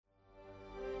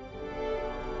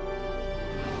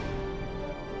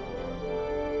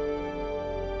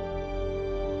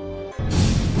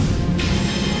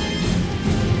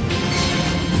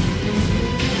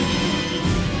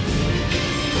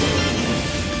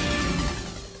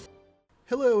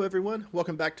Hello, everyone.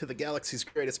 Welcome back to the galaxy's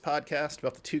greatest podcast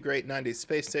about the two great 90s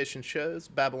space station shows,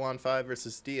 Babylon 5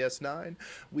 versus DS9.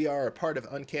 We are a part of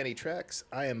Uncanny Treks.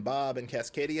 I am Bob in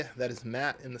Cascadia. That is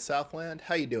Matt in the Southland.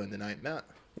 How you doing tonight, Matt?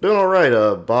 Doing all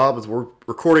right, Bob. We're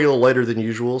recording a little later than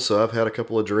usual, so I've had a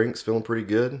couple of drinks, feeling pretty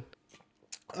good.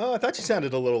 Oh, I thought you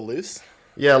sounded a little loose.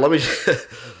 Yeah, let me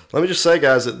let me just say,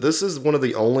 guys, that this is one of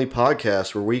the only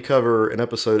podcasts where we cover an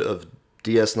episode of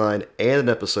DS9 and an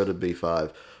episode of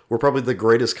B5. We're probably the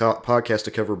greatest podcast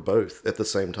to cover both at the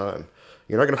same time.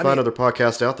 You're not going to find other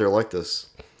podcasts out there like this.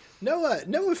 No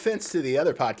offense to the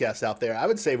other podcasts out there. I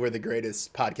would say we're the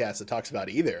greatest podcast that talks about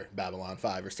either Babylon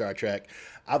 5 or Star Trek.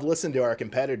 I've listened to our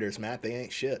competitors, Matt. They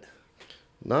ain't shit.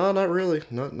 No, not really.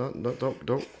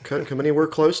 Don't come anywhere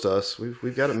close to us.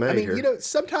 We've got it made here.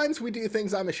 Sometimes we do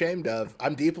things I'm ashamed of.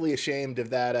 I'm deeply ashamed of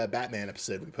that Batman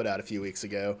episode we put out a few weeks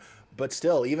ago. But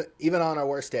still, even on our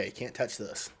worst day, can't touch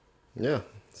this. Yeah,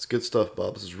 it's good stuff,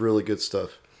 Bob. This is really good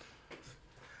stuff.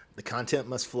 The content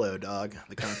must flow, dog.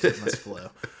 The content must flow.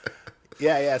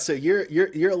 Yeah. So you're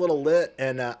a little lit,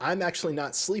 and I'm actually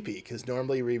not sleepy because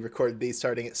normally we record these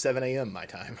starting at 7 a.m. my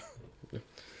time.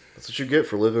 That's what you get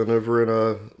for living over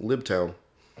in Libtown.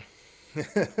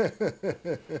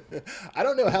 I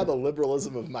don't know how the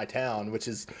liberalism of my town, which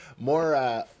is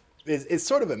more is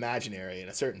sort of imaginary in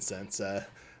a certain sense.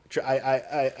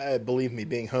 I believe me,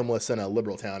 being homeless in a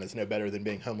liberal town is no better than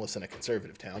being homeless in a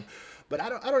conservative town. But I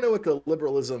don't know what the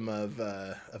liberalism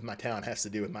of my town has to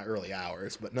do with my early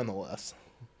hours, but nonetheless.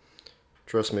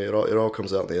 Trust me, it all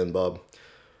comes out in the end, Bob.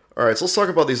 All right, so let's talk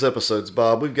about these episodes,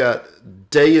 Bob. We've got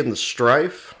Day in the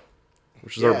Strife,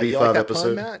 which is our B5 do you like that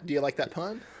episode. Pun, Matt? Do you like that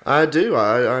pun? I do.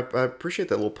 I appreciate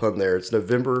that little pun there. It's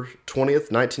November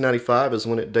 20th, 1995 is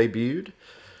when it debuted.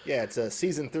 Yeah, it's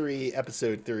Season 3,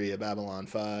 Episode 3 of Babylon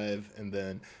 5. And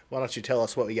then why don't you tell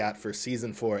us what we got for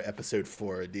Season 4, Episode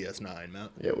 4 of DS9, Matt?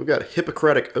 Yeah, we've got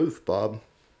Hippocratic Oath, Bob.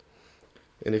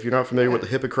 And if you're not familiar with the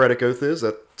Hippocratic Oath is,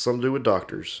 that's something to do with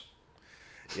doctors.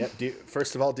 Yep.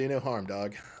 First of all, do no harm,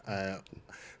 dog.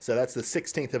 So that's the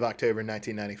 16th of October,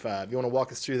 1995. You want to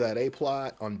walk us through that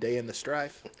A-plot on Day in the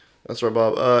Strife? That's right,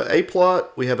 Bob.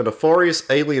 A-plot, we have a nefarious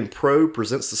alien probe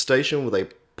presents the station with a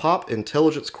pop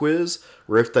intelligence quiz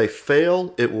where if they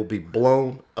fail, it will be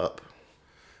blown up.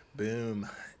 Boom.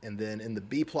 And then in the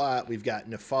B-plot, we've got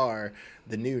Nefar,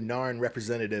 the new Narn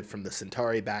representative from the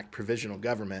Centauri-backed provisional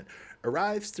government,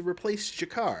 arrives to replace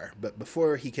Jakar. But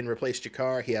before he can replace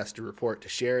Jakar, he has to report to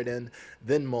Sheridan,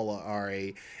 then Mullah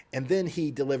Ari, and then he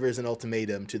delivers an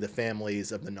ultimatum to the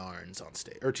families of the Narns on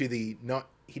stage.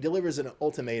 He delivers an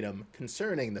ultimatum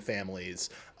concerning the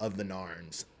families of the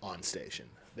Narns on station.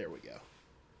 There we go.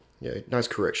 Yeah, nice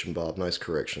correction, Bob. Nice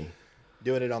correction.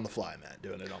 Doing it on the fly, Matt.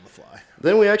 Doing it on the fly.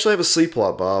 Then we actually have a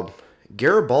C-plot, Bob.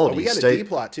 Garibaldi. We got a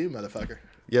D-plot too, motherfucker.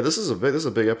 Yeah, this is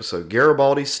a big episode.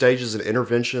 Garibaldi stages an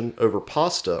intervention over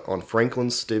pasta on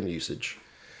Franklin's stem usage.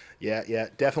 Yeah,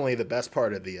 definitely the best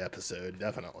part of the episode,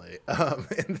 definitely.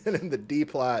 And then in the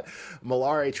D-plot,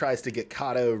 Malari tries to get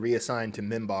Kato reassigned to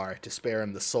Mimbar to spare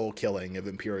him the soul killing of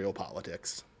Imperial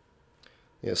politics.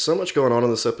 Yeah, so much going on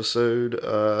in this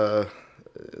episode.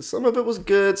 Some of it was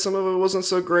good, some of it wasn't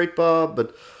so great, Bob,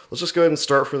 but let's just go ahead and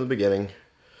start from the beginning.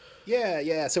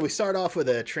 Yeah. So we start off with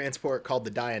a transport called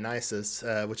the Dionysus,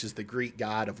 which is the Greek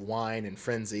god of wine and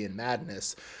frenzy and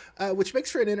madness, which makes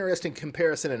for an interesting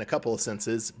comparison in a couple of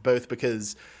senses, both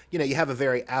because, you have a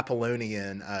very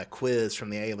Apollonian quiz from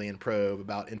the alien probe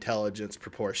about intelligence,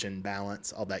 proportion,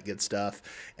 balance, all that good stuff.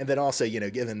 And then also,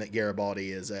 given that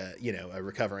Garibaldi is a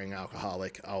recovering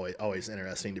alcoholic, always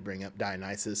interesting to bring up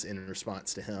Dionysus in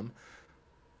response to him.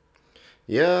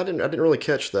 Yeah, I didn't really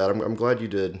catch that. I'm glad you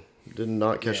did. Did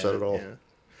not catch that at all. Yeah.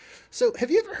 So, have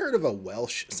you ever heard of a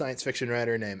Welsh science fiction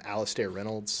writer named Alastair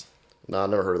Reynolds? No, I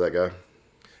never heard of that guy.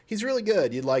 He's really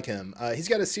good. You'd like him. He's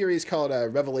got a series called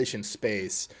Revelation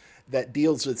Space that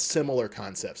deals with similar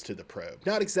concepts to the probe.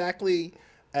 Not exactly,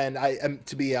 and I am,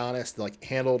 to be honest,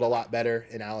 handled a lot better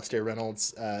in Alastair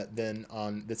Reynolds than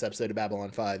on this episode of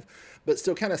Babylon 5, but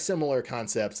still kind of similar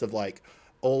concepts of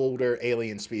older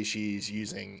alien species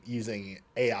using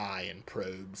AI and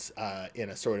probes in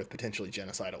a sort of potentially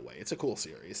genocidal way. It's a cool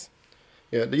series.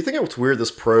 Yeah, do you think it's weird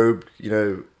this probe,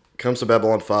 comes to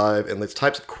Babylon 5 and the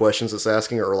types of questions it's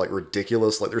asking are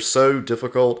ridiculous? They're so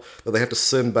difficult that they have to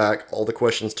send back all the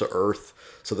questions to Earth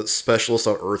so that specialists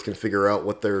on Earth can figure out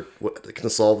what can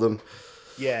solve them.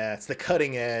 Yeah, it's the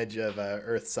cutting edge of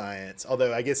Earth science.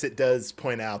 Although I guess it does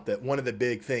point out that one of the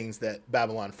big things that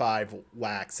Babylon 5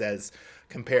 lacks as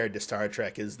compared to Star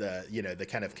Trek is the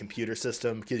kind of computer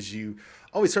system, because you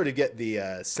always sort of get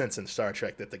the sense in Star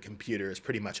Trek that the computer is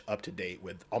pretty much up to date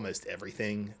with almost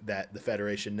everything that the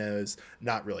Federation knows.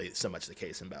 Not really so much the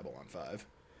case in Babylon 5.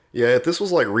 Yeah, if this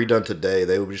was like redone today,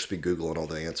 they would just be Googling all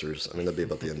the answers. I mean, that'd be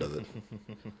about the end of it.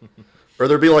 Or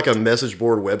there'd be like a message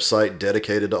board website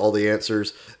dedicated to all the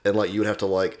answers, and like you would have to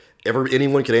like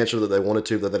anyone could answer that they wanted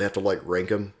to, but they'd have to like rank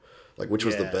them, like which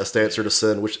was the best answer to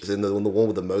send, which is in the one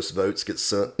with the most votes gets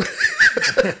sent.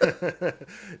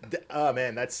 Oh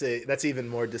man, that's even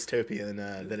more dystopian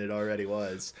than it already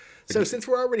was. So since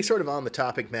we're already sort of on the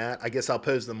topic, Matt, I guess I'll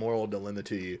pose the moral dilemma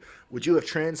to you. Would you have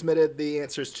transmitted the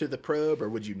answers to the probe, or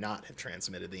would you not have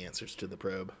transmitted the answers to the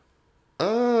probe?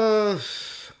 I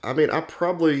mean,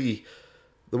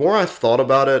 the more I thought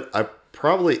about it,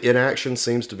 inaction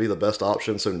seems to be the best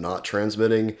option, so not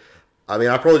transmitting. I mean,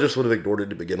 I probably just would have ignored it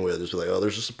to begin with. Just be like, oh,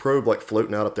 there's just a probe like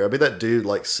floating out up there. I'd be that dude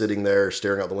like sitting there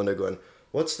staring out the window going,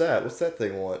 what's that? What's that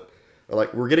thing want? Or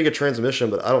like, we're getting a transmission,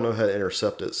 but I don't know how to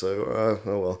intercept it, so,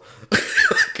 oh well.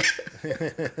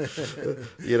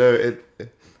 You know,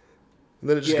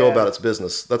 then it just go about its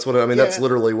business. That's what, I mean, that's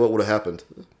literally what would have happened.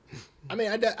 I mean,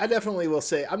 I definitely will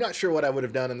say, I'm not sure what I would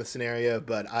have done in the scenario,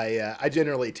 but I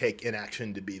generally take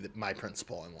inaction to be my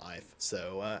principle in life.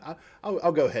 So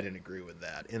I'll go ahead and agree with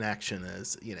that. Inaction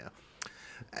is,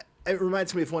 it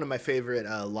reminds me of one of my favorite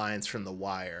lines from The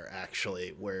Wire,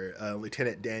 actually, where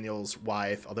Lieutenant Daniel's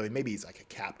wife, although maybe he's like a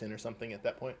captain or something at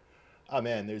that point. Oh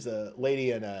man, there's a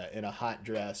lady in a hot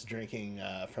dress drinking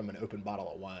from an open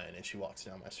bottle of wine, and she walks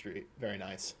down my street. Very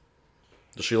nice.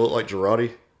 Does she look like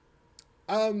Girardi?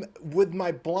 With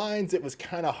my blinds, it was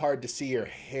kind of hard to see her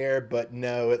hair, but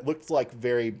no, it looked like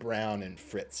very brown and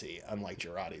fritzy, unlike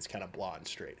Girardi's kind of blonde,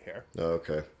 straight hair. Oh,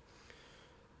 okay.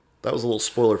 That was a little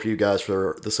spoiler for you guys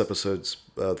for this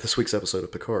week's episode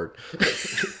of Picard.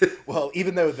 Well,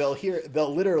 even though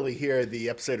they'll literally hear the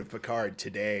episode of Picard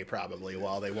today, probably,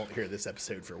 while they won't hear this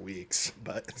episode for weeks.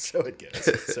 But so it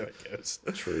goes.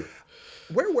 True.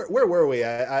 Where were we?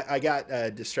 I got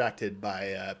distracted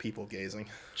by people gazing.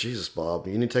 Jesus, Bob.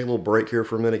 You need to take a little break here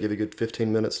for a minute, give you a good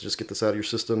 15 minutes to just get this out of your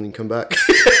system and come back.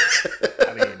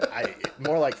 I mean,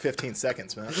 more like 15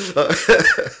 seconds, man.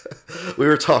 We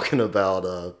were talking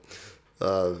about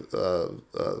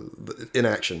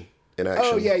inaction.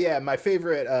 Oh yeah. My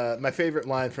favorite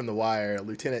line from The Wire,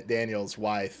 Lieutenant Daniel's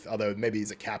wife, although maybe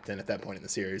he's a captain at that point in the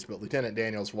series, but Lieutenant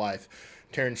Daniel's wife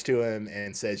turns to him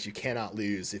and says, "You cannot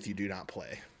lose if you do not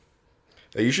play."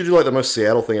 You should do like the most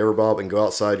Seattle thing ever, Bob, and go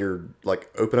outside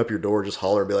open up your door, just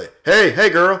holler and be like, hey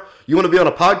girl, you want to be on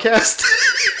a podcast?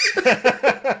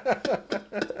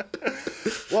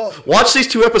 Well, watch these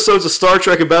 2 episodes of Star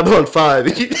Trek and Babylon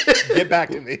 5. Get back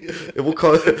to me. And we'll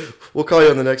call you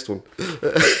on the next one.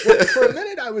 Well, for a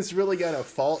minute, I was really gonna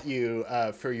fault you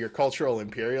for your cultural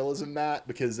imperialism, Matt,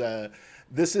 because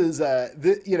this is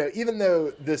even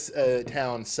though this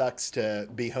town sucks to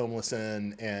be homeless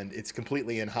in, and it's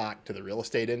completely in hock to the real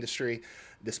estate industry,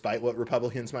 despite what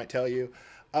Republicans might tell you,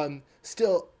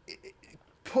 still.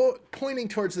 Pointing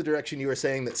towards the direction you were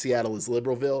saying that Seattle is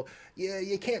Liberalville, yeah,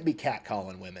 you can't be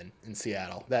catcalling women in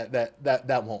Seattle.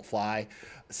 That won't fly.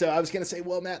 So I was going to say,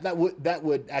 well, Matt, that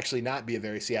would actually not be a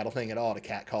very Seattle thing at all to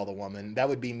catcall the woman. That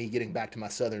would be me getting back to my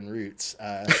Southern roots.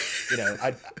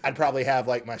 I'd probably have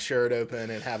like my shirt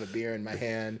open and have a beer in my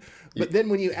hand. But then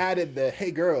when you added the,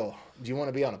 "Hey girl, do you want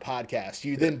to be on a podcast?"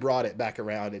 you then brought it back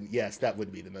around, and yes, that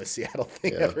would be the most Seattle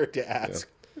thing ever to ask.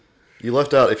 Yeah. You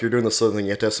left out, if you're doing the Southern thing, you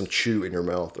have to have some chew in your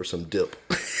mouth or some dip.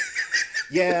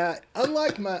 Yeah,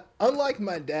 unlike my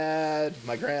dad,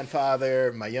 my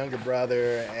grandfather, my younger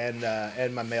brother,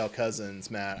 and my male cousins,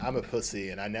 Matt, I'm a pussy,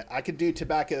 and I could do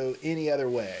tobacco any other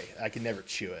way. I could never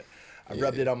chew it. I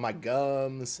rubbed it on my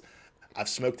gums. I've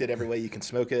smoked it every way you can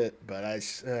smoke it, but I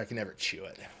can never chew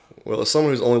it. Well, as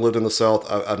someone who's only lived in the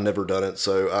South, I've never done it,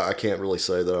 so I can't really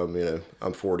say that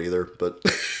I'm for it either, but...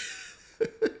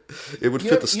 It would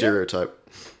fit the stereotype.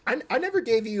 I never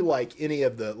gave you like any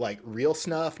of the like real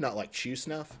snuff, not like chew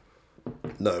snuff.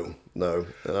 No, and I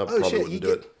probably wouldn't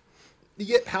do it. You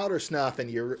get powder snuff, and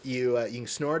you can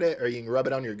snort it or you can rub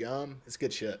it on your gum. It's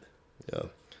good shit. Yeah,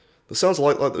 this sounds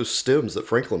like those stems that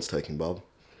Franklin's taking, Bob.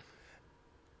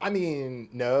 I mean,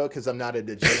 no, because I'm not a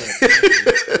degenerate.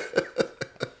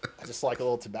 I just like a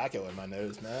little tobacco in my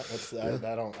nose, Matt.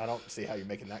 I don't see how you're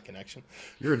making that connection.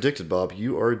 You're addicted, Bob.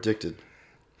 You are addicted.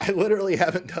 I literally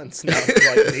haven't done snuff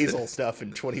like nasal stuff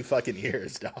in 20 fucking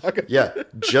years, dog. Yeah,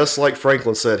 just like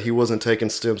Franklin said, he wasn't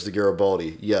taking stems to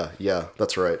Garibaldi. Yeah,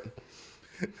 that's right.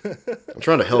 I'm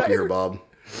trying to help you here, ever, Bob.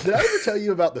 did I ever tell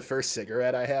you about the first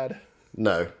cigarette I had?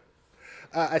 No.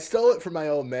 I stole it from my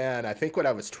old man, I think when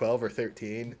I was 12 or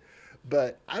 13.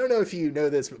 But I don't know if you know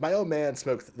this, but my old man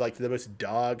smoked like the most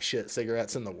dog shit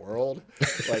cigarettes in the world.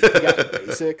 Like he got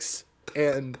basics,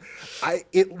 and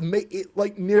it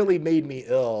like nearly made me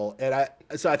ill. And I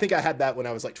think I had that when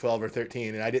I was like 12 or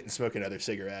 13, and I didn't smoke another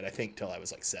cigarette I think till I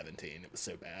was like 17. It was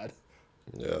so bad.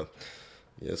 Yeah.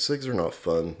 Yeah, cigs are not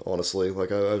fun, honestly.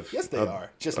 Like Yes, they are.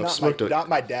 Just I've not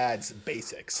my dad's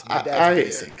basics. My dad's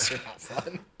basics are not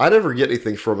fun. I never get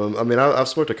anything from them. I mean, I've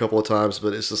smoked a couple of times,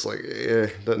 but it's just like,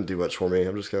 doesn't do much for me.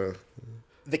 I'm just kind of.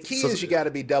 The key is you got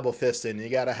to be double fisted, and you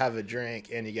got to have a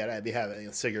drink, and you got to be having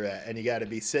a cigarette, and you got to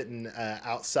be sitting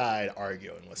outside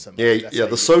arguing with somebody. Yeah.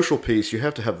 The social piece, you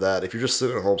have to have that. If you're just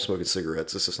sitting at home smoking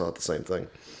cigarettes, it's just not the same thing.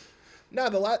 No,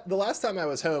 the last time I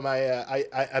was home,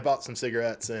 I bought some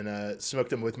cigarettes and smoked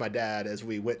them with my dad as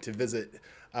we went to visit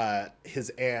his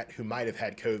aunt who might have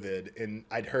had COVID, and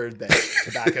I'd heard that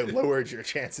tobacco lowered your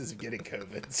chances of getting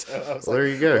COVID. So I was there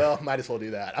you go. Well, might as well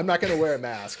do that. I'm not going to wear a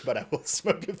mask, but I will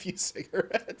smoke a few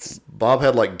cigarettes. Bob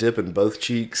had like dip in both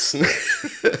cheeks.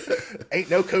 Ain't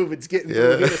no COVID's getting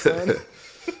through here, son.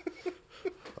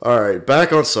 All right,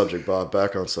 back on subject, Bob.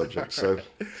 Back on subject.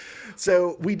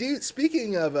 So we do,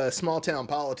 speaking of small town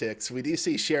politics, we do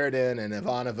see Sheridan and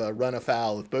Ivanova run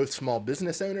afoul of both small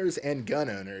business owners and gun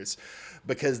owners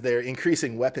because they're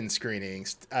increasing weapon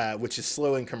screenings, which is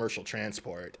slowing commercial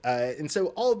transport. And so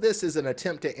all of this is an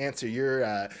attempt to answer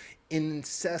your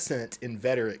incessant,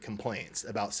 inveterate complaints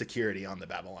about security on the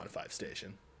Babylon 5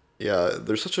 station. Yeah,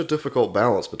 there's such a difficult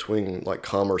balance between like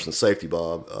commerce and safety,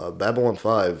 Bob. Babylon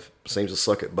 5 seems to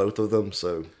suck at both of them,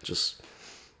 so just...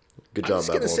 Good job,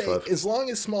 Babylon 5. As long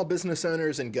as small business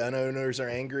owners and gun owners are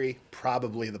angry,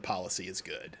 probably the policy is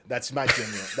good. That's my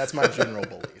general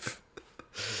belief.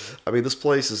 I mean, this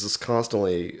place is just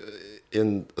constantly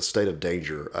in a state of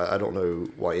danger. I don't know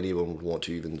why anyone would want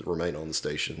to even remain on the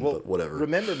station, but whatever.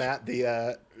 Remember, Matt,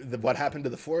 the what happened to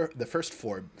the first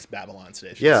four Babylon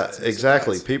stations? Yeah,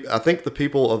 exactly. I think the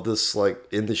people of this, like,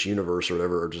 in this universe or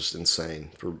whatever, are just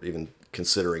insane for even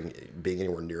considering being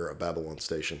anywhere near a Babylon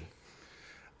station.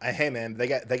 Hey man, they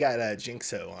got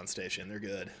Jinxo on station. They're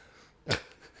good.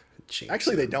 Jinxo.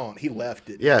 Actually, they don't. He left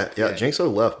it. Yeah.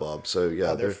 Jinxo left, Bob. So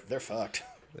yeah, they're fucked.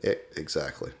 Yeah,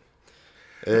 exactly.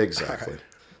 Right.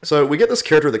 So we get this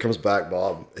character that comes back,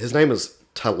 Bob. His name is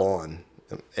Talon,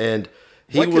 and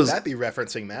what could that be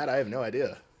referencing, Matt? I have no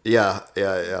idea. Yeah.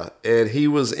 And he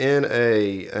was in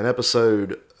an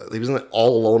episode. He was in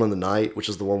All Alone in the Night, which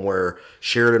is the one where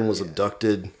Sheridan was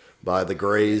abducted by the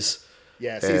Greys.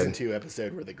 Yeah, season 2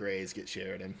 episode where the Greys get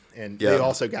Sheridan, and they had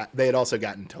also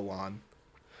gotten Talon.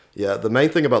 Yeah, the main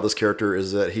thing about this character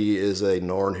is that he is a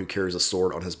Narn who carries a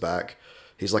sword on his back.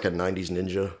 He's like a 90s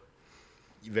ninja.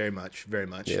 Very much.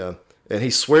 Yeah, and he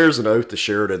swears an oath to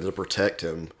Sheridan to protect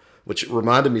him, which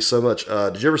reminded me so much.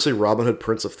 Did you ever see Robin Hood,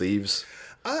 Prince of Thieves?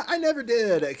 I never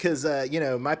did, because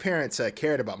my parents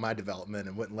cared about my development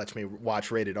and wouldn't let me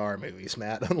watch rated R movies,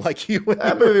 Matt. Unlike you,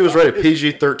 that movie was rated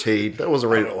PG-13. That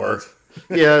wasn't rated R.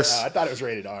 Yes, I thought it was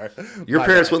rated R. Your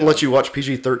parents wouldn't let you watch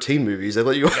PG-13 movies. They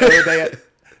let you.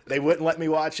 They wouldn't let me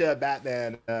watch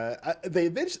Batman.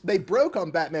 They broke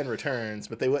on Batman Returns,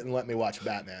 but they wouldn't let me watch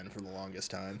Batman for the longest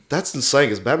time. That's insane,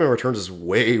 because Batman Returns is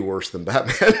way worse than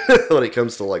Batman when it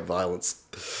comes to like violence.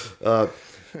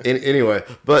 Anyway,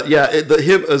 but yeah,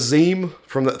 Azim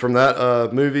from that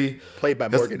movie, played by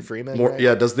Morgan Freeman. Right?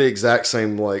 Yeah, does the exact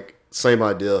same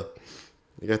idea.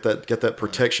 You got that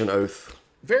protection oath.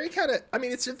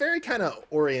 It's a very kind of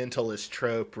Orientalist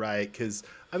trope, right? Because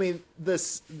the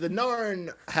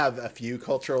Narn have a few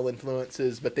cultural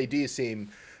influences, but they do seem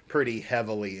pretty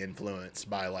heavily influenced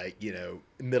by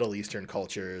Middle Eastern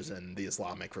cultures and the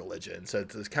Islamic religion. So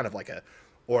it's kind of like a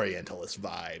Orientalist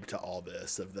vibe to all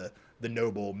this of the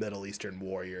noble Middle Eastern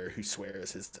warrior who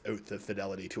swears his oath of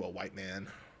fidelity to a white man.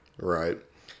 Right.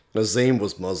 Nazim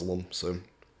was Muslim, so.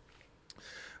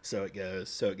 So it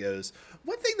goes.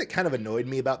 One thing that kind of annoyed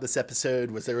me about this episode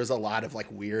was there was a lot of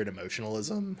weird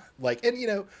emotionalism.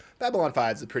 Babylon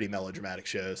 5 is a pretty melodramatic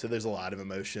show, so there's a lot of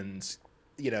emotions,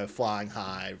 flying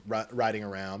high, riding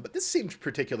around. But this seemed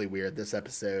particularly weird this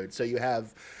episode. So you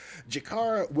have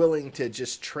Jakar willing to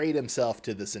just trade himself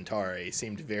to the Centauri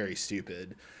seemed very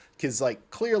stupid. Because,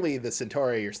 clearly the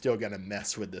Centauri are still going to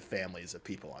mess with the families of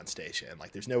people on station.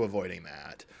 There's no avoiding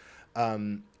that.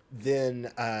 Then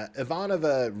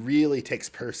Ivanova really takes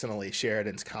personally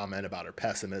Sheridan's comment about her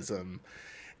pessimism.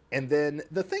 And then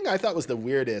the thing I thought was the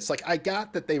weirdest, I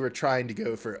got that they were trying to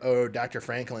go for, Dr.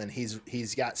 Franklin,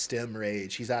 he's got stem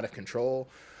rage, he's out of control.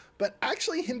 But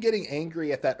actually, him getting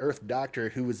angry at that Earth doctor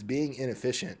who was being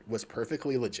inefficient was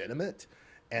perfectly legitimate,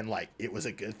 and like it was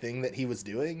a good thing that he was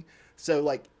doing. So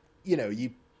like,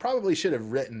 you probably should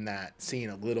have written that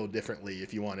scene a little differently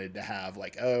if you wanted to have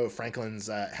like, oh, Franklin's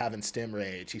having stem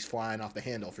rage, he's flying off the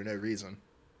handle for no reason.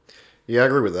 Yeah, I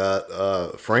agree with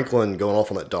that. Franklin going off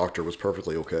on that doctor was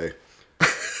perfectly okay.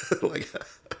 Like,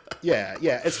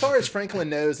 Yeah. As far as Franklin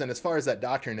knows, and as far as that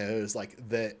doctor knows, like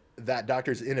that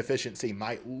doctor's inefficiency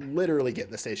might literally get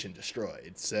the station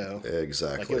destroyed. So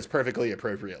exactly, like it was perfectly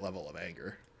appropriate level of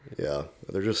anger. Yeah,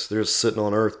 they're just sitting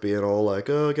on Earth being all like,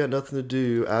 oh, I got nothing to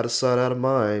do, out of sight, out of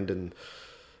mind, and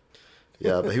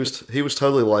yeah, but he was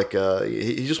totally like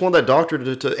he just wanted that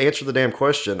doctor to answer the damn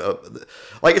question.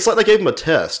 Like it's like they gave him a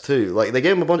test too. Like they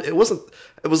gave him a bunch. It was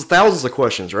thousands of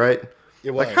questions, right?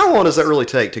 It was. Like how long does that really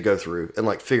take to go through and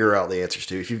like figure out the answers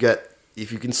to? If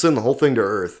you can send the whole thing to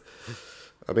Earth,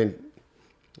 I mean,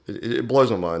 it blows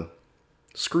my mind.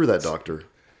 Screw that doctor.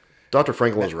 Dr.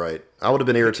 Franklin was right. I would have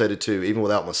been irritated too, even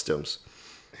without my stems.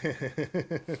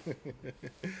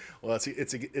 Well,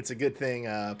 it's a good thing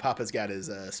Papa's got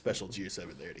his special juice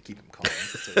over there to keep him calm.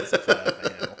 So it's a fan.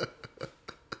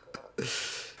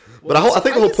 But I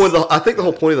think the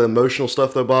whole point of the emotional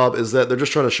stuff, though, Bob, is that they're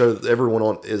just trying to show that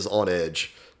everyone is on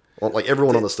edge. Like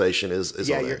everyone on the station is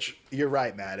on edge. You're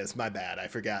right, Matt. It's my bad. I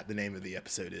forgot the name of the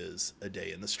episode is A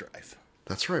Day in the Strife.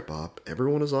 That's right, Bob.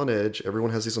 Everyone is on edge.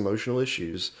 Everyone has these emotional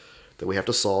issues that we have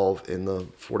to solve in the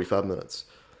 45 minutes.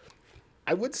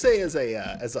 I would say as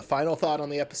a final thought on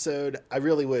the episode, I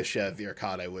really wish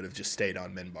Vircato would have just stayed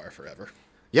on Minbar forever.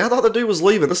 Yeah, I thought the dude was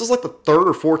leaving. This is like the third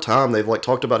or fourth time they've like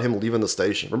talked about him leaving the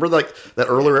station. Remember like that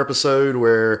earlier episode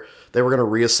where they were going to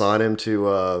reassign him to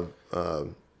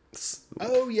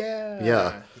oh yeah.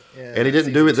 Yeah. And he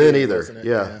didn't do it then either. It?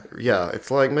 Yeah. It's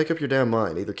like, make up your damn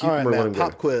mind. Either keep him or let him go.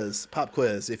 Pop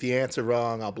quiz. If you answer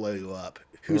wrong, I'll blow you up.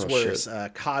 Who's worse,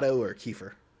 Kato or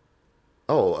Kiefer?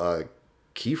 Oh,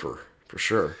 Kiefer, for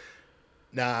sure.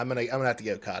 Nah, I'm gonna have to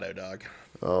go Kato, dog.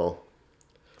 Oh.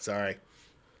 Sorry.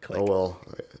 Click. Oh, well.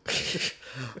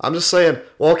 I'm just saying,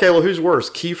 well, okay, who's worse,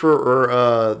 Kiefer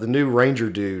or the new Ranger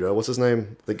dude? What's his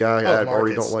name? The guy I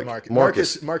already don't like.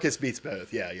 Marcus beats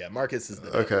both. Yeah. Marcus is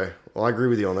the okay. Well, I agree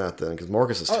with you on that then, because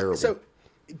Marcus is terrible. So,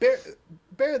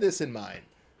 bear this in mind.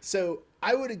 So,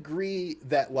 I would agree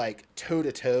that, like,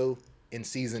 toe-to-toe in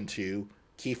Season 2,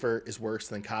 Kiefer is worse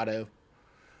than Kato.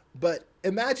 But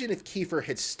imagine if Kiefer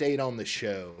had stayed on the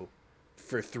show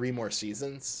for 3 more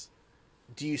seasons.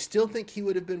 Do you still think he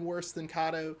would have been worse than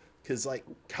Kato? Because, like,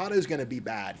 Kato's going to be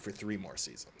bad for 3 more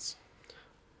seasons.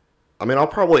 I mean, I'll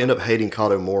probably end up hating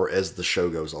Kato more as the show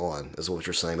goes on, is what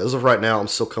you're saying. As of right now, I'm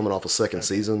still coming off a second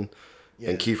season,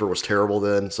 and Kiefer was terrible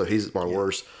then, so he's my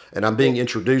worst. And I'm being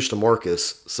introduced to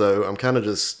Marcus, so I'm kind of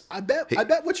just... I bet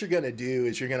what you're going to do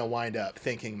is you're going to wind up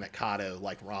thinking that Kato,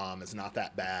 like Rom, is not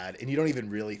that bad, and you don't even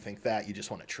really think that. You just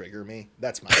want to trigger me.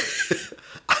 That's my...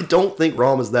 I don't think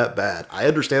Rom is that bad. I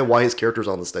understand why his character's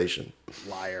on the station.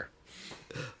 Liar.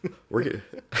 We're good.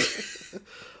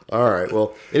 All right,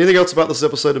 well, anything else about this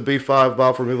episode of B5,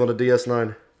 Bob, before we move on to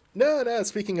DS9? No.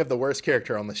 Speaking of the worst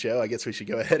character on the show, I guess we should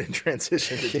go ahead and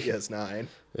transition to DS9.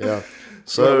 Yeah.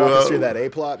 So walk us through that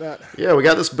A-plot, Matt? Yeah, we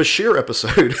got this Bashir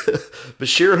episode.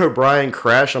 Bashir and O'Brien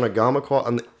crash on a gamma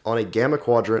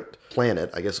quadrant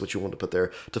planet, I guess is what you want to put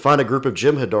there, to find a group of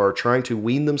Jem'Hadar trying to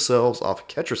wean themselves off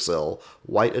Ketracel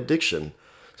white addiction.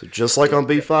 So just like on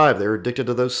B5, they're addicted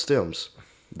to those stems.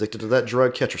 Addicted to that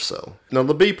drug Ketracel. Now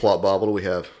the B plot, Bob, what do we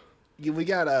have? We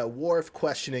got Worf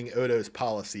questioning Odo's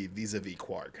policy vis-a-vis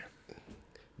Quark.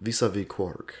 Vis-a-vis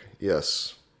Quark,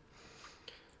 yes.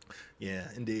 Yeah,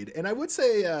 indeed. And I would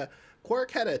say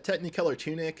Quark had a Technicolor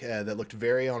tunic that looked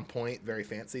very on point, very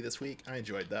fancy this week. I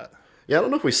enjoyed that. Yeah, I don't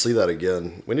know if we see that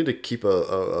again. We need to keep a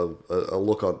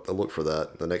look for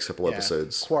that the next couple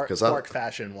episodes. Quark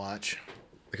fashion watch.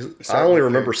 Because I only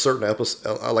remember certain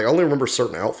episodes. I only remember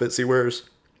certain outfits he wears.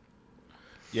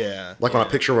 Yeah. When I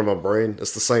picture him in my brain,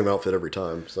 it's the same outfit every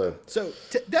time. So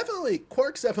definitely,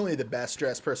 Quark's definitely the best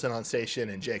dressed person on station,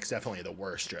 and Jake's definitely the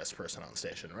worst dressed person on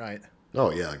station, right?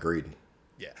 Oh yeah, agreed.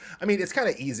 Yeah, I mean it's kind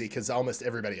of easy because almost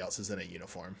everybody else is in a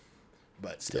uniform,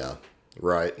 but still. Yeah,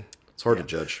 right. It's hard to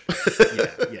judge.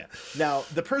 Yeah. Now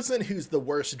the person who's the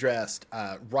worst dressed,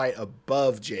 right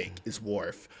above Jake, is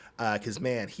Worf, because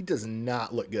man, he does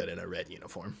not look good in a red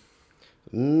uniform.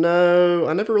 No,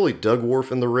 I never really dug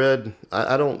Worf in the red.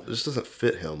 I don't. It just doesn't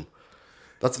fit him.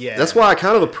 That's why I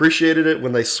kind of appreciated it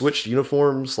when they switched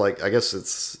uniforms. Like I guess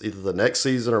it's either the next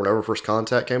season or whenever First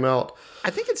Contact came out. I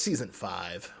think it's season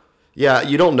 5. Yeah,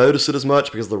 you don't notice it as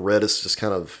much because the red is just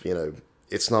kind of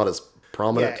it's not as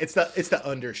prominent. It's the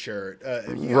undershirt,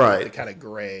 Right. the kind of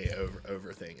gray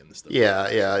over thing in the stuff.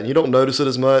 Yeah. And you don't notice it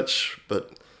as much,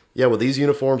 but yeah, with these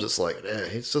uniforms, it's like,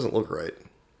 it just doesn't look right.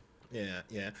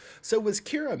 Yeah. So was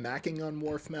Kira macking on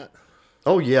Worf, Matt?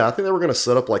 Oh yeah, I think they were going to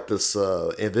set up like this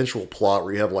eventual plot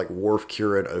where you have like Worf,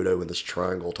 Kira, and Odo in this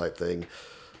triangle type thing.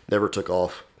 Never took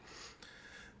off.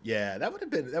 Yeah, that would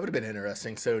have been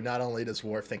interesting. So not only does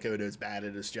Worf think Odo's bad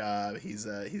at his job,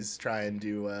 he's trying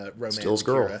to romance Steals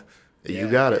girl. Kira. You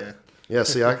got it. Yeah.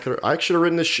 See, I should have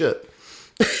written this shit.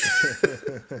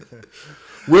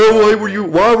 Well,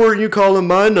 why weren't you calling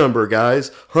my number, guys?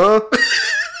 Huh?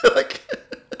 Like,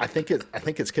 I think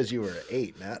it's because you were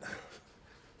 8, Matt.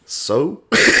 So?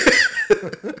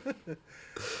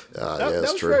 That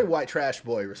was true. very white trash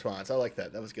boy response. I like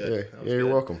that. That was good. Yeah, you're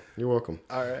welcome. You're welcome.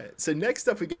 All right. So next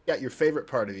up, we got your favorite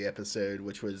part of the episode,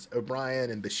 which was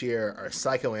O'Brien and Bashir are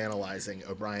psychoanalyzing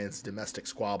O'Brien's domestic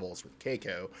squabbles with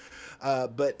Keiko.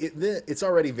 But it's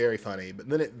already very funny, but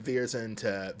then it veers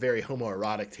into very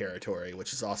homoerotic territory,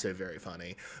 which is also very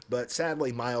funny. But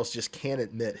sadly, Miles just can't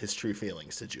admit his true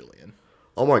feelings to Julian.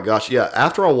 Oh my gosh, yeah.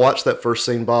 After I watched that first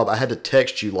scene, Bob, I had to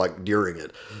text you like during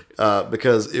it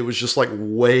because it was just like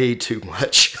way too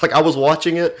much. Like I was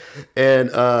watching it and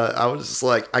I was just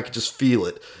like, I could just feel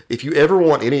it. If you ever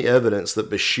want any evidence that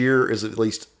Bashir is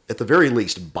at the very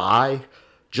least bi,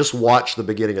 just watch the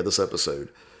beginning of this episode.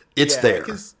 It's there.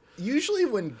 Because usually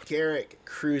when Garrick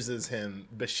cruises him,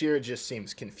 Bashir just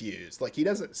seems confused. Like he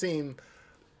doesn't seem...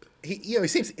 He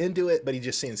seems into it, but he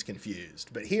just seems confused.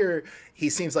 But here,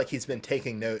 he seems like he's been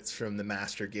taking notes from the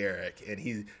Master Garrick, and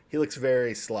he looks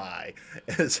very sly.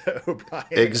 And so Brian,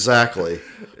 exactly.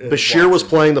 Bashir was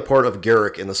playing the part of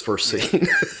Garrick in this first scene.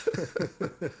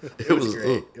 It was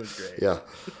great. It was great. Yeah.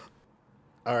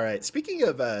 All right. Speaking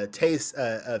of taste,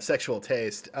 of sexual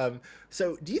taste,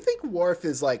 so do you think Worf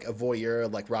is like a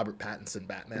voyeur, like Robert Pattinson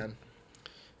Batman?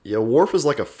 Yeah, Worf is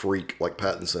like a freak, like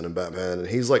Pattinson and Batman, and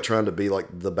he's like trying to be like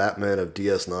the Batman of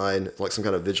DS9, like some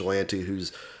kind of vigilante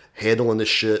who's handling this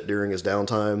shit during his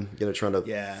downtime, trying to...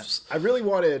 Yeah, I really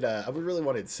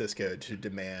wanted Cisco to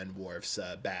demand Worf's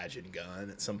badge and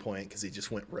gun at some point, because he just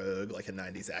went rogue, like a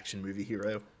 90s action movie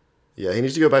hero. Yeah, he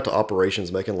needs to go back to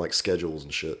operations, making like schedules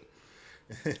and shit.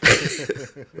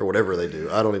 Or whatever they do.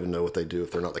 I don't even know what they do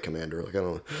if they're not the commander. Like, I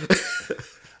don't know.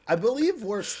 I believe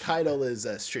Worf's title is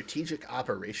a Strategic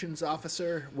Operations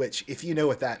Officer, which, if you know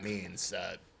what that means,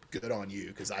 good on you,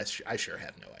 because I sure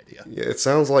have no idea. Yeah, it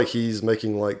sounds like he's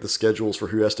making like the schedules for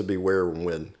who has to be where and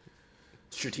when.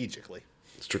 Strategically,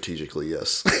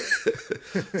 yes.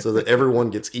 So that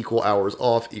everyone gets equal hours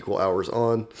off, equal hours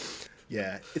on.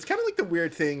 Yeah, it's kind of like the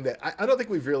weird thing that I don't think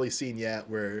we've really seen yet,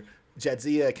 where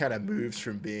Jadzia kind of moves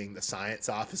from being the science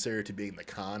officer to being the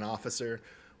con officer,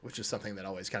 which is something that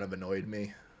always kind of annoyed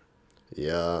me.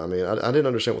 Yeah, I mean, I didn't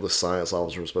understand what the science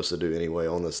officer was supposed to do anyway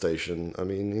on the station. I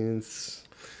mean,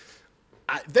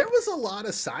 there was a lot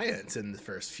of science in the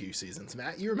first few seasons,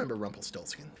 Matt. You remember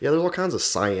Rumpelstiltskin? Yeah, there's all kinds of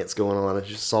science going on. It's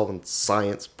just solving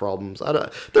science problems. They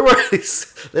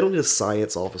don't need a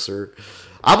science officer.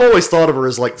 I've always thought of her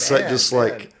as like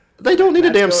like they don't need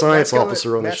a damn science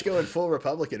officer on this. Matt's going full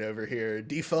Republican over here.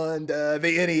 Defund the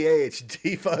NEH,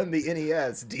 defund the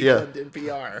NES, defund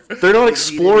NPR. They're not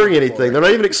exploring anything. They're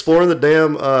not even exploring the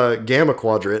damn Gamma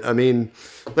Quadrant. I mean,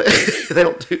 they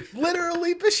don't do...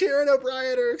 Literally, Bashir and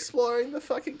O'Brien are exploring the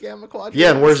fucking Gamma Quadrant.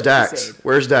 Yeah, and where's Dax?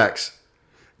 Where's Dax?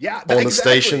 Yeah, on the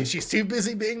station. She's too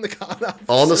busy being the con officer.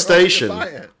 On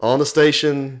the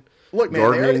station. Look, man,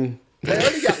 gardening. They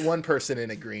already got one person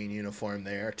in a green uniform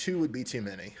there. 2 would be too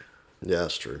many. Yeah,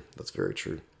 that's true. That's very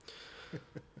true.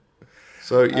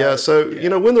 So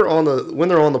when they're on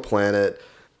the planet,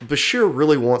 Bashir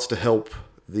really wants to help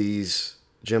these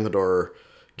Jem'Hadar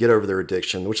get over their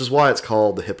addiction, which is why it's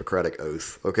called the Hippocratic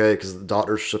Oath. Okay, because the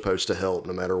doctor's supposed to help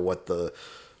no matter what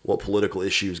political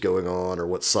issues going on or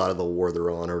what side of the war they're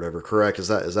on or whatever. Correct? Is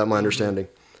that my understanding?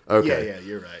 Okay. Yeah,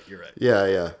 you're right.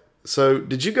 Yeah. So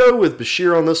did you go with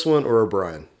Bashir on this one or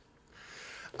O'Brien?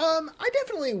 I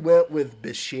definitely went with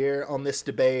Bashir on this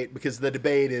debate, because the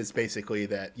debate is basically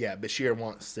that, Bashir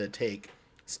wants to take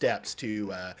steps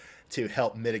to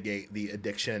help mitigate the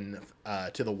addiction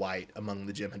to the white among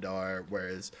the Jem'Hadar,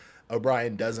 whereas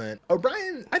O'Brien doesn't. I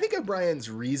think O'Brien's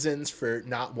reasons for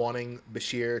not wanting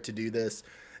Bashir to do this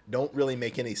don't really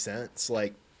make any sense.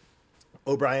 Like,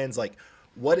 O'Brien's like,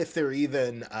 what if they're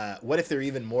even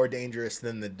more dangerous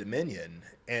than the Dominion?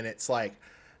 And it's like,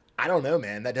 I don't know,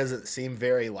 man. That doesn't seem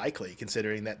very likely,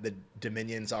 considering that the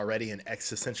Dominion's already an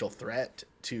existential threat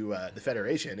to the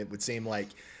Federation. It would seem like,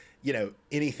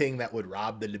 anything that would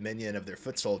rob the Dominion of their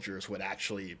foot soldiers would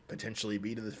actually potentially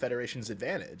be to the Federation's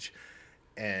advantage.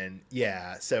 And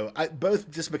yeah, so I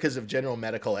both just because of general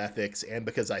medical ethics and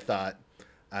because I thought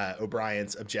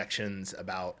O'Brien's objections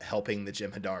about helping the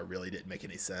Jem'Hadar really didn't make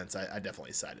any sense. I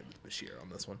definitely sided with Bashir on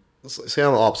this one. See,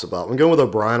 I'm the opposite about it. I'm going with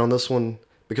O'Brien on this one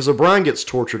because O'Brien gets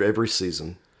tortured every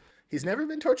season. He's never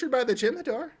been tortured by the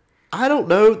Jem'Hadar. I don't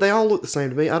know. They all look the same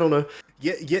to me. I don't know.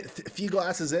 Get a few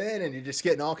glasses in, and you're just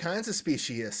getting all kinds of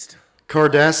speciesist.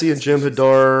 Cardassian,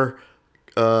 Jem'Hadar.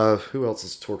 Who else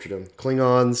has tortured him?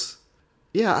 Klingons.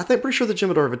 Yeah, I think pretty sure the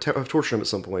Jem'Hadar have tortured him at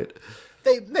some point.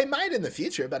 They might in the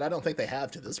future, but I don't think they have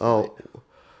to this point. Oh,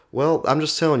 well, I'm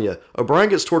just telling you. O'Brien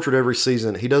gets tortured every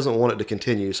season. He doesn't want it to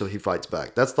continue, so he fights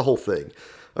back. That's the whole thing.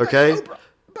 Okay?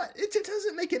 But it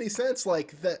doesn't make any sense.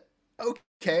 Like that.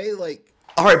 Okay, like.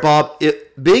 All right, Bob.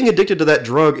 Being addicted to that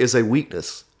drug is a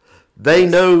weakness. They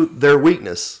know their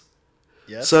weakness.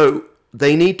 Yes. So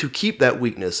they need to keep that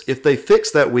weakness. If they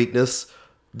fix that weakness,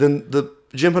 then the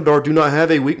Jem'Hadar do not have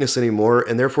a weakness anymore,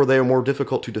 and therefore they are more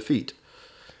difficult to defeat.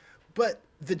 But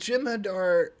the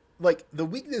Jem'Hadar, like, the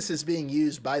weakness is being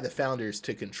used by the Founders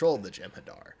to control the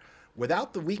Jem'Hadar.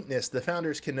 Without the weakness, the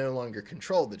Founders can no longer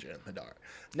control the Jem'Hadar.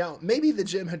 Now, maybe the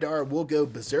Jem'Hadar will go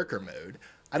berserker mode.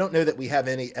 I don't know that we have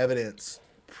any evidence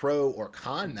pro or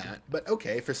con that, but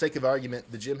okay, for sake of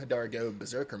argument, the Jem'Hadar go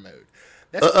berserker mode.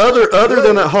 Other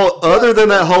than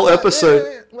that whole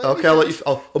episode. Okay, I'm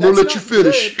gonna let you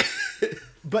finish.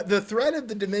 But the threat of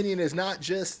the Dominion is not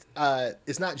just the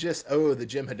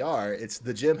Jem'Hadar. It's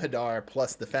the Jem'Hadar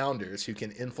plus the Founders who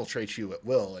can infiltrate you at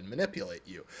will and manipulate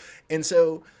you. And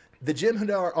so the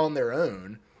Jem'Hadar on their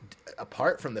own,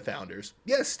 apart from the Founders,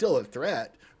 yes, still a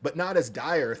threat, but not as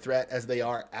dire a threat as they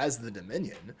are as the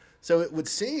Dominion. So it would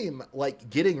seem like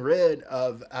getting rid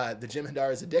of the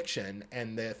Jem'Hadar's addiction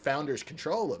and the Founders'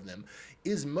 control of them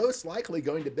is most likely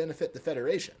going to benefit the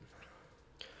Federation.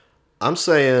 I'm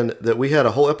saying that we had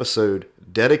a whole episode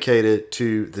dedicated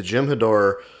to the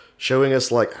Jem'Hadar showing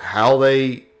us like how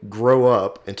they grow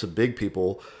up into big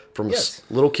people from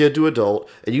little kid to adult,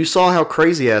 and you saw how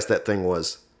crazy ass that thing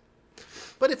was.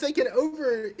 But if they can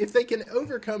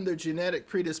overcome their genetic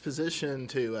predisposition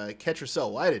to Keter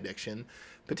cell light addiction,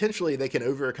 potentially they can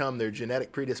overcome their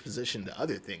genetic predisposition to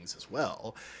other things as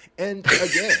well. And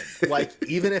again, like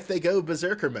even if they go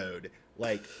berserker mode,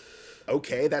 like.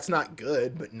 Okay, that's not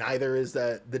good, but neither is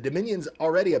the Dominion's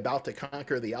already about to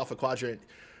conquer the Alpha Quadrant.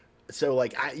 So,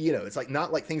 like, it's like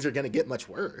not like things are going to get much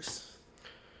worse.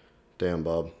 Damn,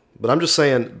 Bob. But I'm just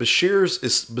saying,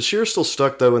 Bashir's still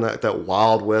stuck, though, in that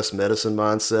Wild West medicine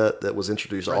mindset that was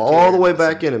introduced all the way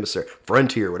back in Emissary.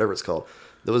 Frontier, whatever it's called.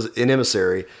 That was in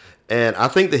Emissary. And I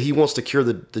think that he wants to cure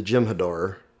the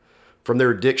Jem'Hadar from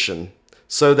their addiction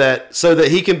so that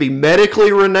he can be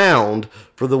medically renowned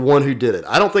for the one who did it.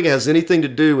 I don't think it has anything to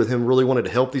do with him really wanting to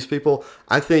help these people.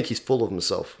 I think he's full of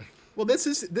himself. Well, this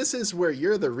is where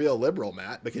you're the real liberal,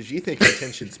 Matt, because you think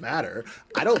intentions matter.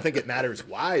 I don't think it matters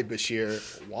why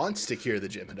Bashir wants to cure the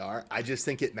Jem'Hadar. I just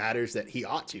think it matters that he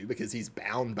ought to, because he's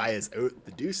bound by his oath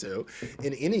to do so.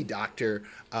 And any doctor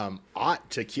ought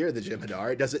to cure the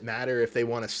Jem'Hadar. It doesn't matter if they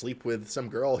want to sleep with some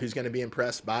girl who's going to be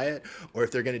impressed by it, or if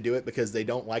they're going to do it because they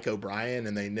don't like O'Brien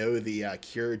and they know the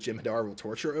cured Jem'Hadar will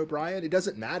torture O'Brien. It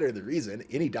doesn't matter the reason.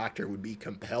 Any doctor would be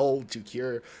compelled to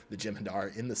cure the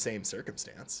Jem'Hadar in the same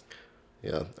circumstance.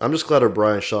 Yeah, I'm just glad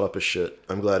O'Brien shot up his shit.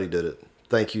 I'm glad he did it.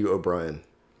 Thank you, O'Brien.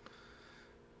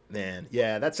 Man,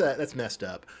 yeah, that's messed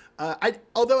up.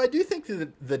 Although I do think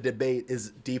that the debate is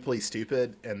deeply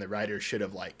stupid, and the writers should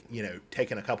have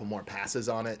taken a couple more passes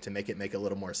on it to make it make a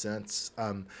little more sense.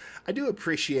 I do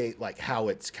appreciate how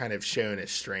it's kind of shown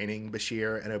as straining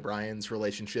Bashir and O'Brien's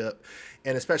relationship,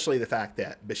 and especially the fact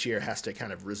that Bashir has to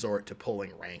kind of resort to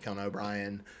pulling rank on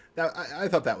O'Brien. I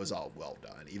thought that was all well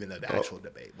done, even though the actual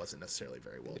debate wasn't necessarily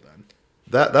very well done.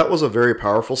 That was a very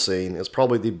powerful scene. It's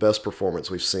probably the best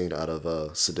performance we've seen out of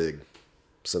Siddig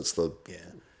since the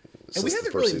And we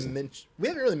haven't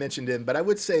really mentioned him, but I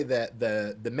would say that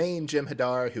the main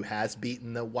Jem'Hadar who has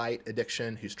beaten the white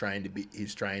addiction, who's trying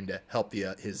to help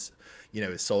his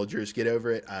soldiers get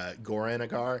over it, Goran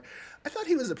Agar. I thought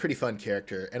he was a pretty fun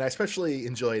character, and I especially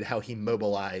enjoyed how he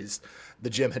mobilized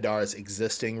the Jem'Hadar's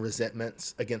existing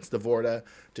resentments against the Vorta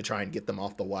to try and get them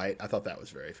off the white. I thought that was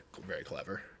very, very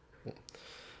clever.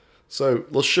 So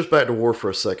let's shift back to Worf for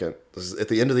a second. At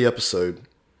the end of the episode,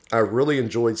 I really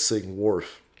enjoyed seeing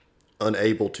Worf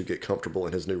unable to get comfortable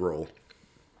in his new role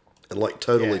and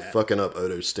totally fucking up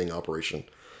Odo's sting operation.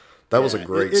 That was a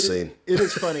great scene. It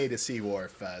is funny to see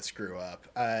Worf screw up.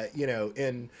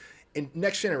 In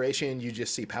Next Generation, you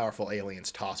just see powerful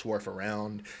aliens toss Worf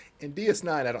around. In DS9,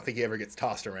 I don't think he ever gets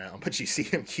tossed around, but you see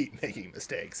him keep making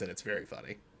mistakes, and it's very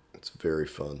funny. It's very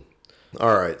fun.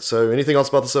 All right. So, anything else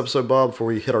about this episode, Bob, before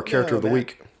we hit our character No, of the man.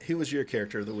 week? Who was your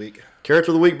character of the week?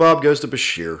 Character of the week, Bob, goes to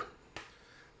Bashir.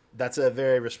 That's a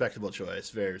very respectable choice.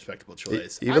 Very respectable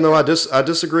choice. Even though I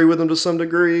disagree with him to some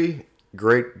degree,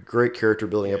 great character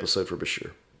building episode for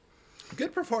Bashir.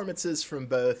 Good performances from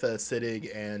both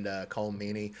Siddig and Cole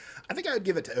Meany. I think I would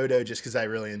give it to Odo just because I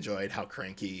really enjoyed how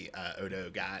cranky Odo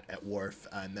got at Worf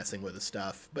messing with his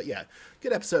stuff. But yeah,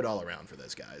 good episode all around for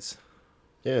those guys.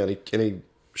 Yeah, and he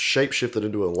shape-shifted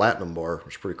into a Latinum bar,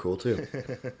 which is pretty cool, too.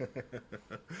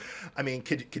 I mean,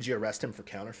 could you arrest him for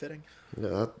counterfeiting?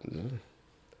 Yeah,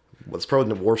 that's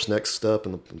probably the worst next step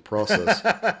in the process.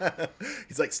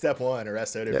 He's like, step 1,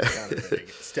 arrest Odo for counterfeiting.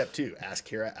 Step 2, ask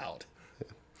Kira out.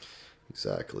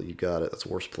 Exactly, you got it. That's the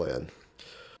worst plan.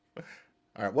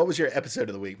 All right, what was your episode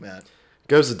of the week, Matt?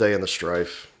 Goes the day in the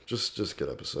Strife. Just a good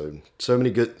episode. So many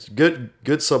good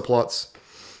subplots.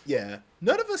 Yeah,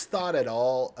 none of us thought at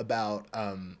all about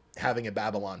having a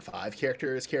Babylon 5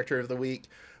 character as character of the week,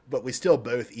 but we still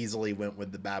both easily went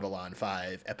with the Babylon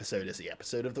 5 episode as the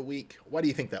episode of the week. Why do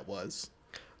you think that was?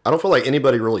 I don't feel like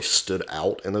anybody really stood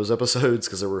out in those episodes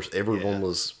because there was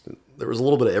a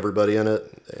little bit of everybody in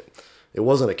it. It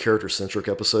wasn't a character-centric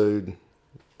episode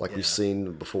like we've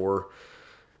seen before.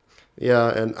 Yeah,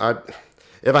 and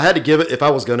if I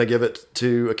was going to give it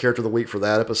to a character of the week for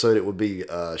that episode, it would be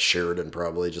Sheridan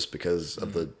probably, just because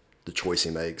of the choice he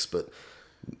makes. But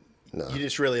no, you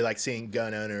just really like seeing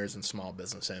gun owners and small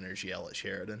business owners yell at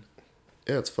Sheridan.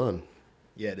 Yeah, it's fun.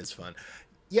 Yeah, it is fun.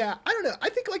 Yeah, I don't know. I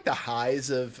think like the highs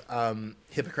of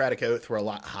Hippocratic Oath were a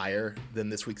lot higher than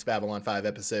this week's Babylon 5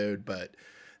 episode, but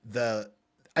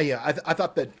I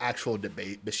thought the actual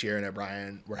debate Bashir and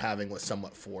O'Brien were having was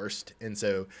somewhat forced, and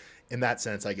so in that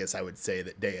sense, I guess I would say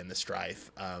that Day in the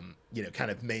Strife,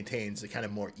 kind of maintains a kind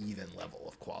of more even level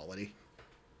of quality.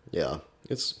 Yeah,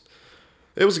 it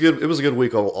was a good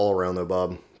week all around though,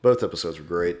 Bob. Both episodes were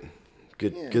great.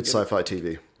 Good sci-fi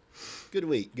TV. Good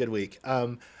week.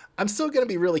 I'm still going to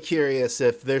be really curious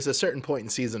if there's a certain point in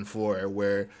season 4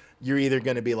 where you're either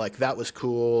going to be like, that was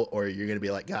cool, or you're going to be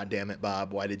like, God damn it,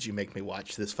 Bob, why did you make me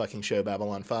watch this fucking show,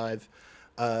 Babylon 5?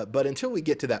 But until we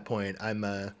get to that point, I'm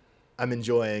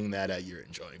enjoying that you're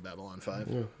enjoying Babylon 5.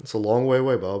 Yeah, it's a long way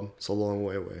away, Bob. It's a long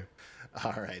way away.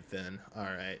 All right, then. All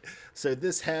right. So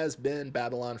this has been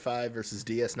Babylon 5 versus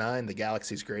DS9, the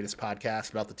galaxy's greatest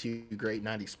podcast about the two great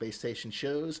 90s space station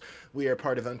shows. We are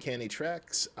part of Uncanny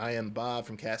Treks. I am Bob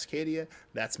from Cascadia.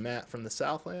 That's Matt from the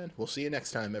Southland. We'll see you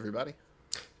next time, everybody.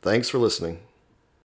 Thanks for listening.